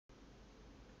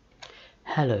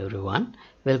Hello everyone,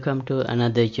 welcome to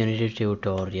another Unity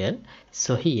tutorial.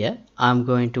 So here I'm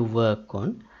going to work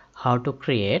on how to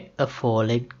create a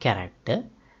four-legged character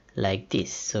like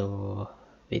this. So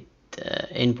with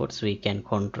inputs we can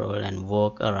control and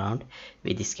walk around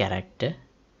with this character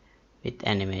with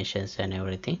animations and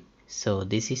everything. So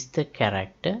this is the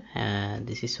character and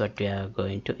this is what we are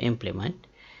going to implement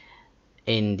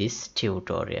in this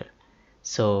tutorial.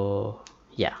 So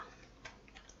yeah.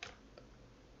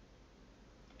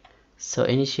 So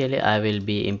initially I will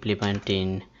be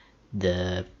implementing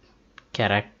the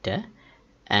character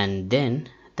and then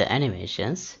the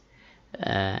animations,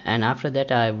 and after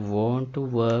that I want to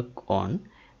work on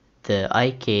the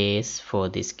eye case for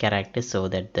this character so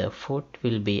that the foot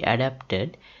will be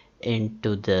adapted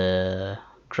into the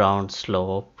ground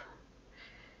slope,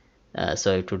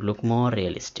 so it would look more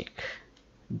realistic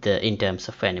in terms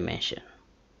of animation.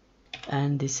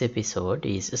 And this episode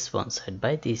is sponsored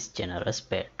by this generous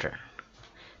patron.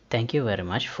 Thank you very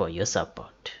much for your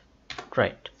support.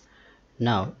 Right,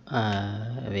 now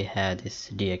we have this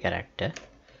deer character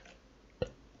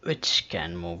which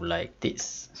can move like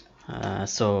this.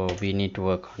 So we need to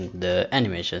work on the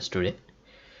animations today.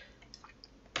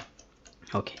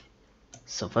 Okay,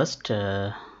 so first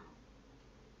let's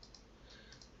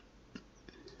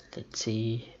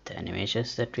see the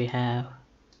animations that we have.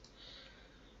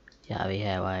 Yeah, we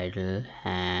have idle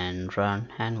and run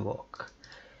and walk.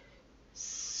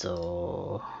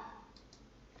 So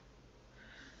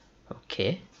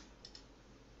okay,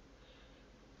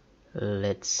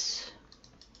 we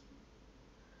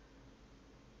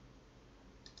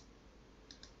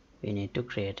need to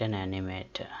create an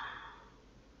animator.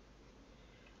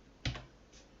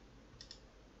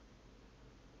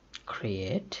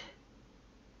 Create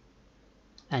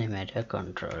animator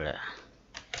controller.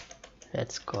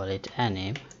 Let's call it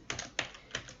anim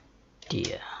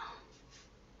deer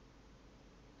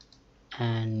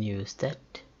and use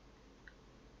that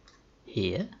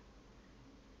here.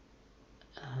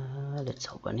 Let's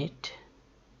open it.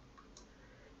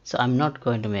 So I'm not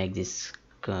going to make this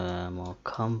more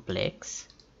complex,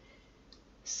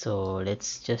 so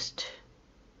let's just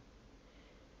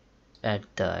add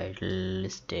the idle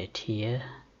state here,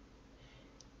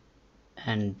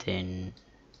 and then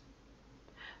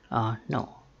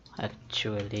no,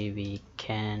 actually we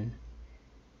can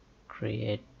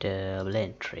create a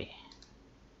blendtree.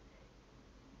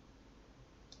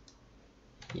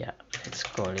 Yeah, let's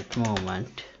call it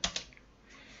movement.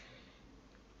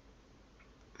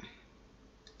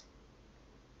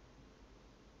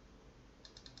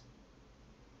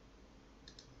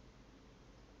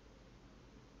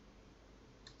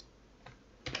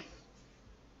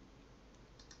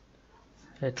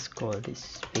 Let's call this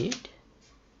speed.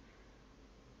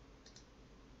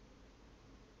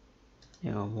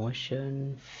 New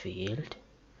motion field.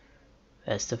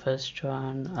 As the first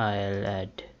one, I'll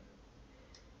add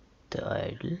the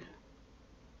idle.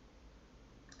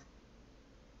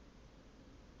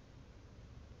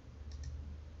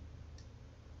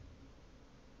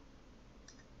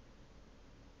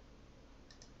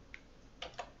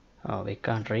 Oh, we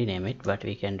can't rename it, but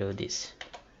we can do this.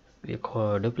 We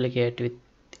duplicate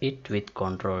with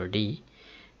Control D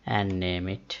and name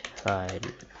it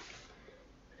idle.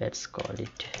 Let's call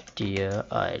it deer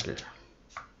idle,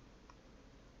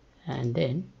 and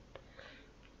then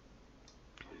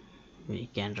we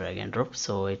can drag and drop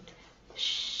so it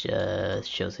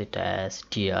shows it as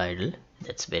deer idle.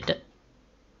 That's better.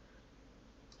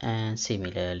 And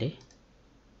similarly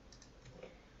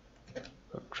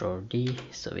Control D,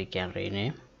 so we can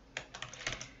rename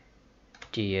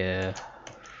deer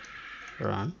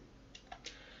run.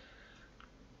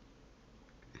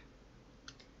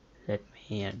 Let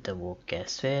me add the walk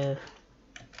as well.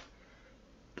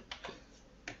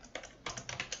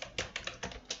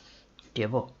 Deer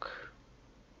walk.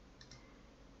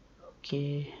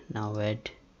 Okay, now add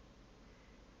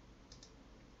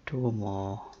two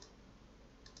more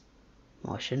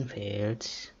motion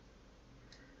fields,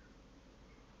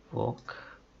 walk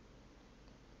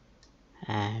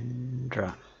and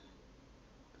run.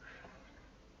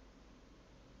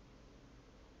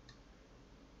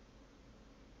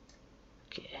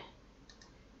 Okay,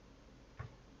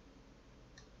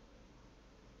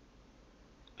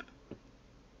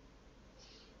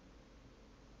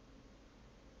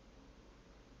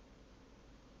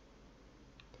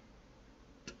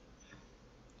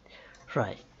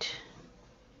 right.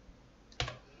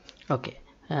 Okay,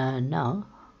 now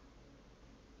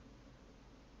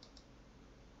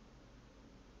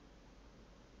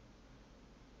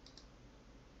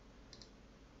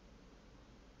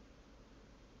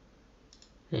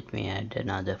let me add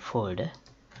another folder,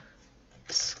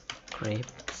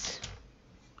 scripts,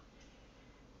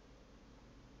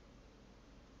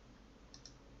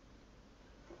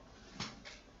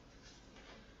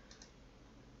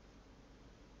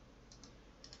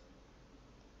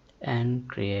 and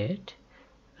create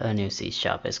a new C#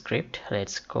 script.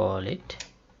 Let's call it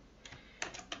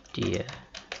dear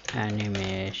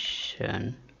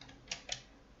animation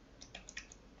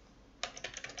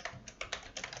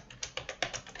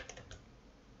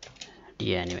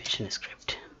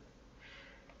script.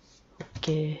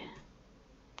 Okay,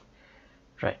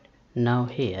 right, now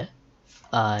here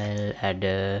I'll add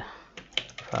a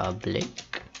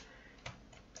public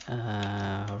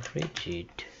rigid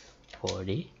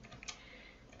body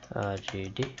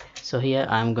RGD. So here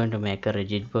I'm going to make a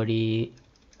rigid body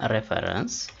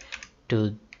reference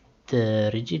to the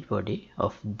rigid body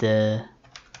of the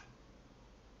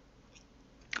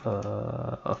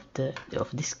of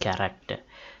this character.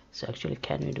 So actually,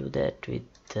 can we do that with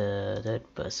the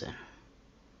third person?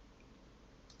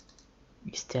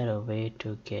 Is there a way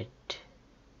to get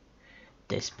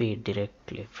the speed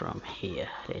directly from here?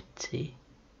 Let's see.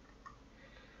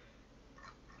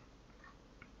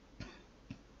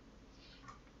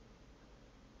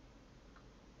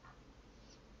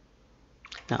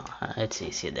 No, it's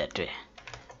easier that way.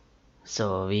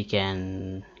 So we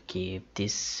can keep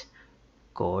this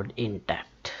code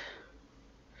intact.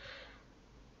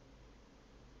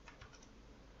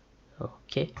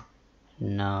 Okay,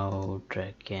 now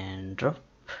drag and drop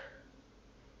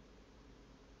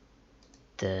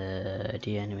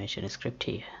the animation script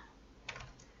here.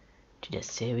 Did I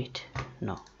save it?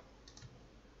 No.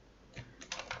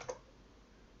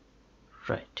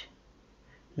 Right,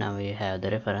 now we have the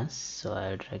reference, so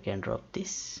I'll drag and drop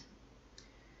this.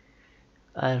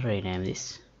 I'll rename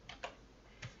this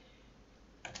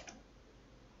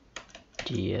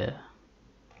dear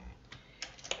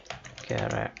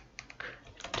character.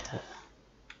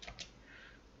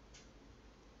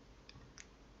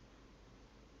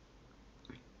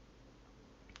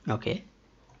 Okay,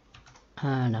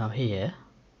 now here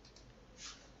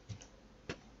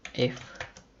if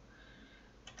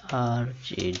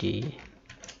RGD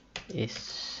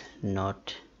is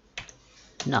not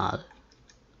null,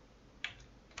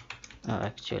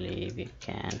 actually we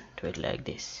can do it like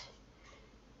this.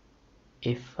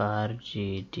 If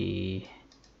RGD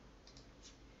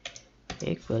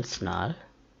equals null,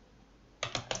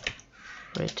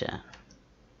 return.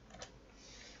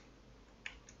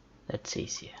 That's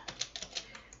easier.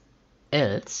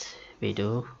 Else we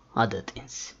do other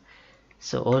things.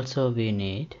 So also we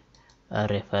need a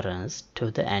reference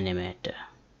to the animator.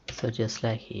 So just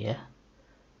like here,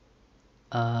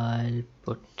 I'll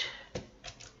put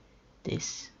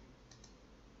this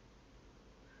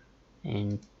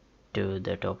into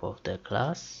the top of the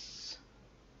class.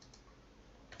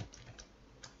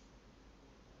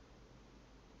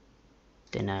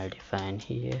 Then I'll define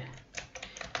here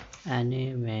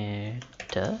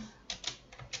animator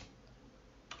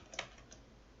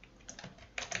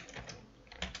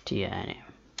anim,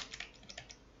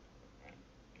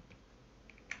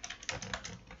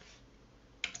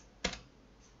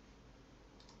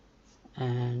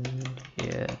 and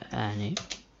here anim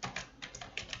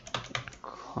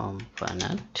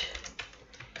component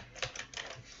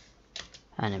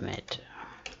animator.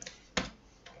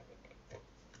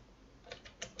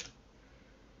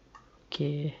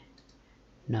 Okay,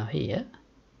 now here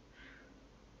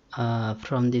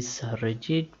from this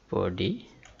rigid body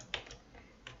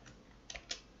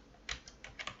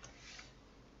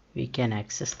we can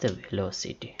access the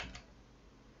velocity,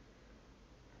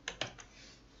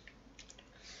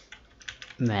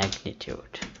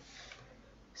 magnitude.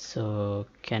 So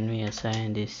can we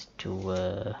assign this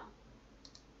to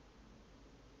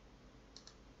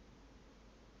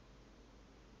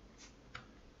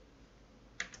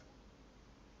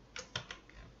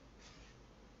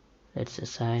let's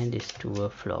assign this to a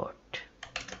float.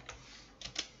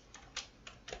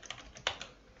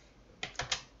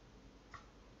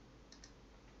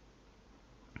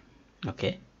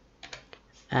 Okay,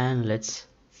 and let's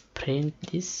print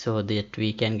this so that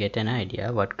we can get an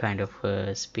idea what kind of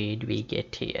speed we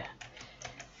get here,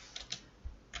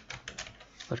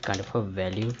 what kind of a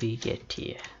value we get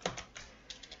here.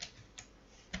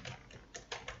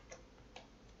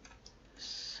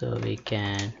 So we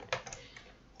can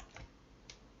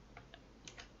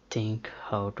think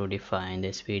how to define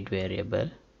the speed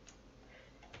variable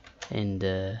in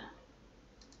the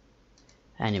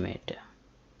animator.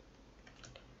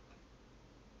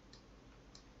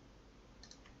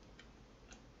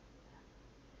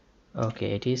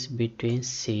 Okay, it is between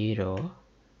 0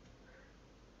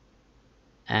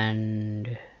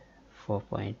 and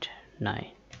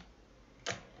 4.9.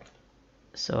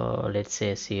 so let's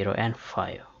say 0 and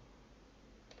 5.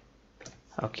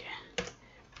 Okay,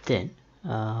 then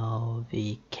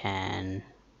we can,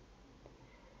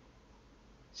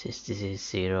 since this is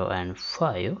 0 and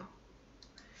 5,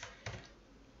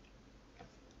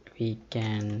 we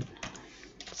can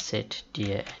set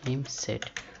dear anim set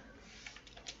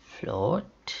float.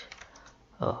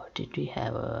 Oh, did we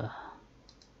have a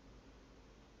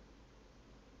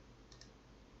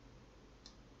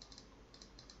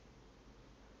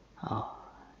oh,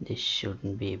 this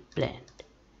shouldn't be blend.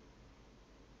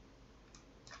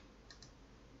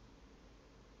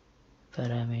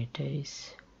 Parameter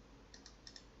is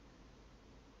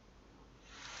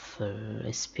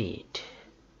full speed.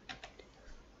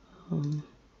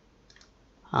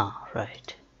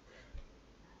 Right,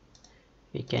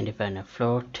 we can define a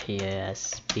float here as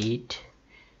speed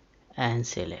and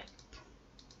select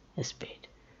speed.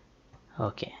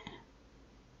 Okay,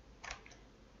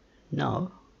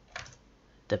 now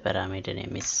the parameter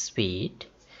name is speed,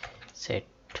 set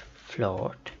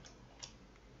float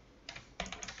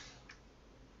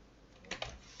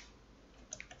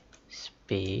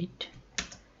speed,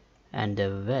 and the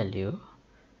value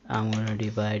I'm gonna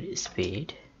divide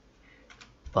speed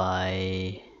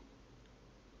by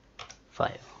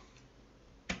 5.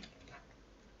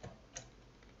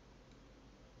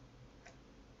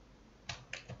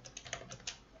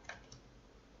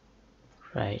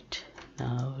 Right,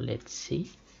 now let's see.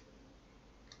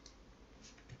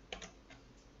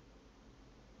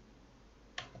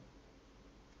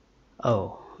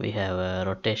 Oh, we have a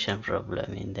rotation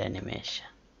problem in the animation.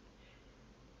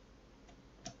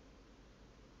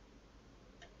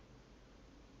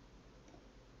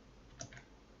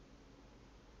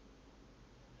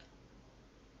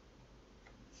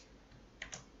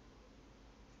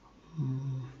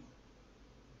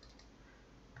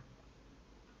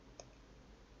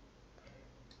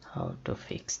 How to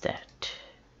fix that?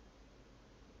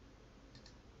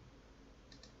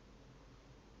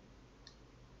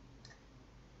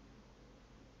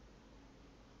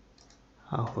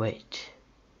 Oh wait,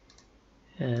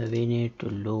 we need to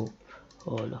loop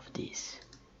all of these.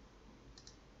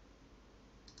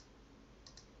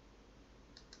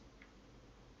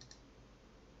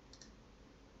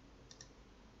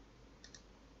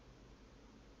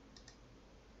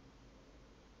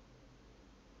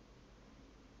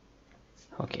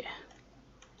 Okay,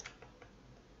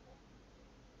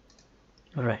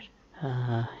 all right,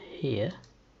 here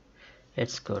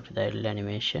let's go to the idle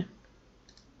animation,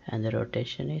 and the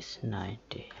rotation is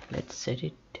 90. Let's set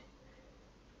it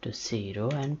to 0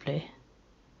 and play.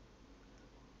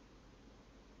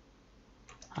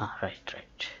 Right.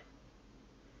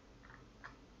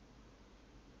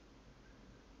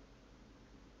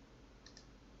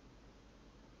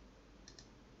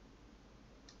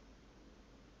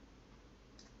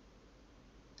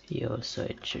 Here also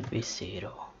it should be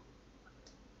 0.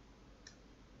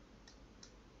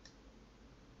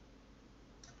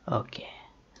 Okay,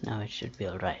 now it should be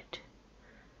alright.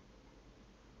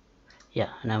 Yeah,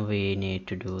 now we need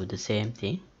to do the same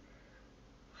thing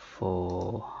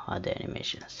for other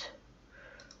animations.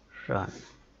 Run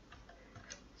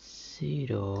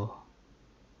 0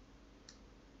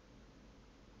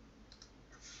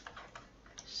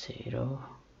 0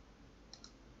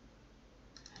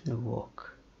 and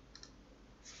walk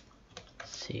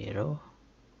 0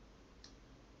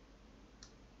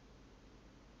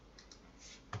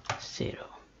 0.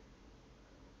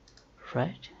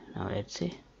 Right, now let's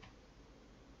see.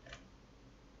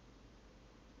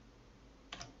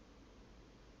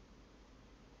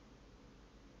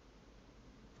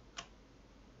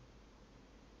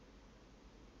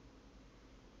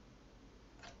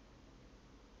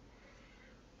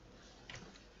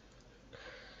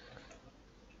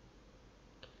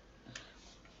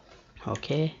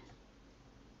 Okay,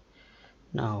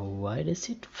 now why does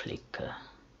it flicker?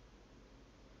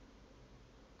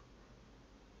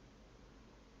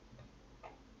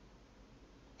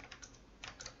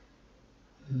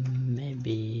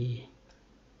 Maybe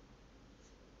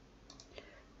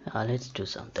let's do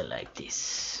something like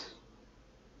this.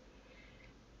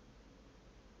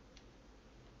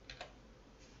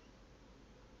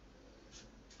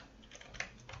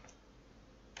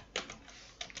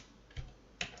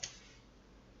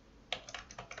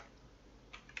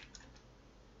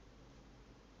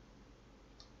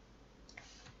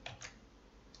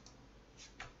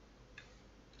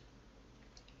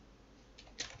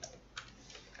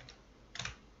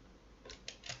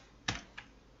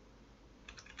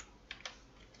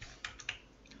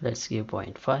 Let's give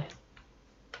 0.5.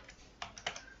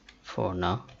 for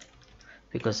now,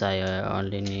 because I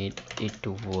only need it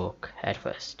to work at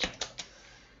first.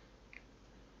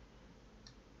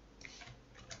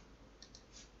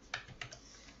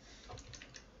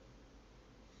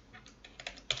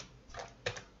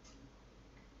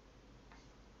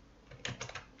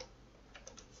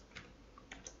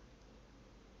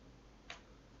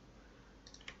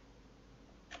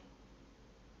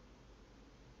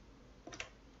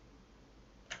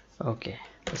 Okay,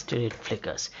 still it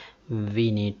flickers. We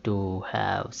need to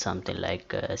have something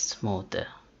like a smoother.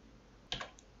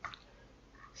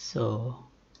 So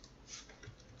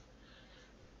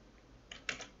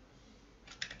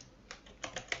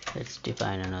let's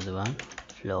define another one,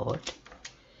 float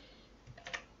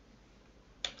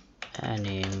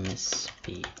anim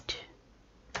speed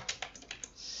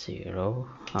 0.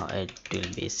 It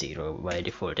will be 0 by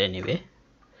default anyway.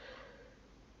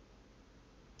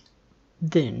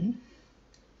 Then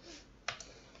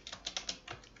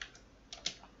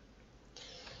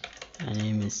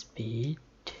anim speed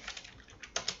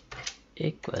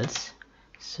equals,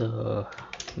 so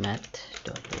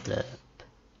math.lerp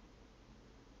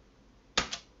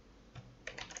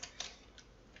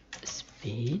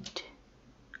speed.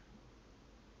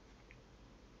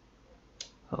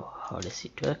 Oh, how does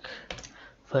it work?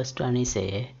 First one is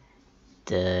A,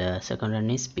 the second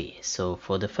one is B. So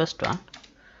for the first one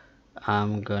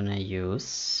I'm gonna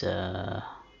use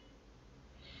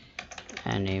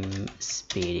anim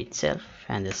speed itself,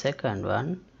 and the second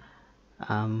one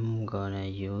I'm gonna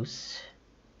use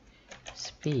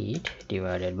speed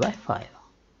divided by 5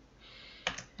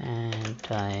 and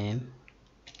time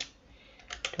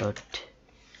dot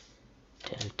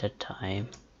delta time.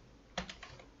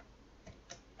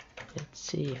 Let's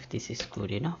see if this is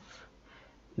good enough.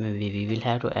 Maybe we will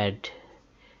have to add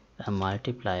a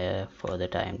multiplier for the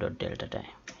time dot delta time.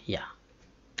 Yeah,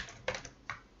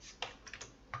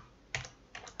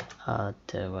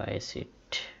 otherwise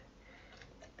it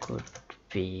could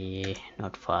be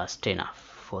not fast enough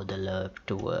for the lerp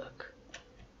to work.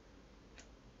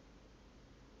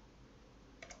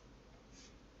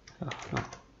 Oh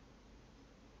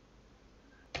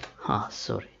no,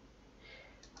 sorry,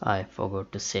 I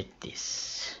forgot to set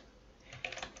this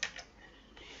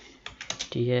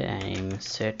here. I'm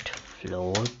set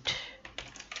float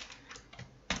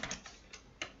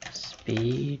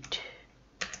speed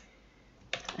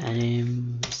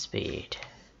anim speed.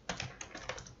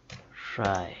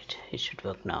 Right, it should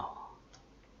work now.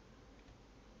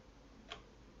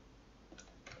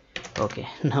 Okay,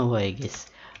 now I guess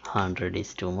 100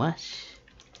 is too much.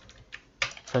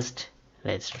 First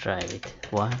let's try with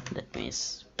 1, that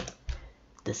means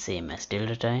the same as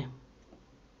delta time.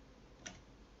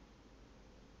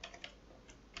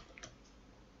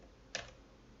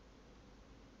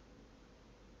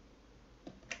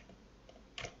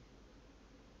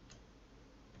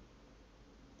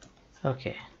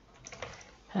 Okay,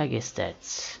 I guess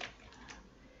that's,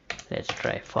 let's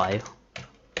try 5.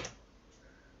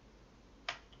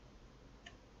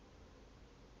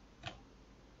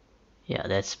 Yeah,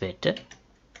 that's better.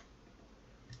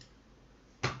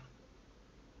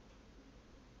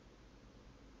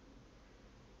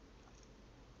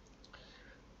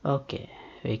 Okay,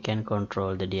 we can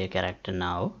control the dear character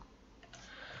now.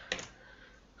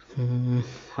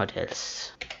 What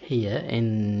else? Here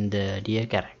in the dear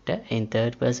character, in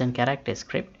third person character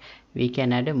script, we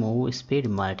can add a move speed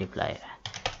multiplier.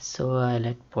 So I'll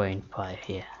add 0.5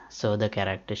 here, so the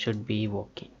character should be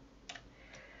walking.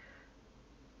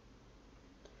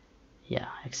 Yeah,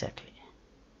 exactly.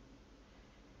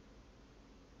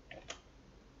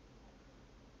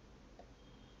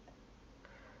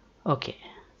 Okay,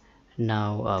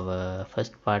 now our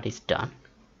first part is done.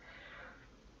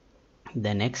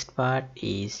 The next part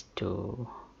is to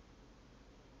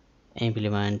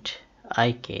implement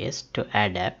iCase to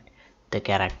adapt the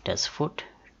character's foot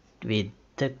with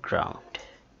the ground.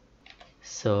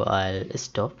 So I'll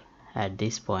stop at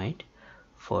this point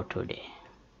for today,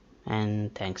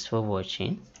 and thanks for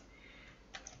watching.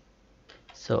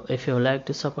 So if you like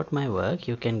to support my work,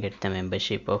 you can get the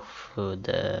membership of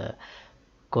the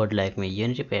Code Like Me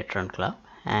Unity Patreon Club,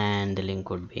 and the link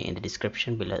would be in the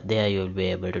description below. There you will be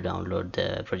able to download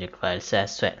the project files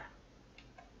as well.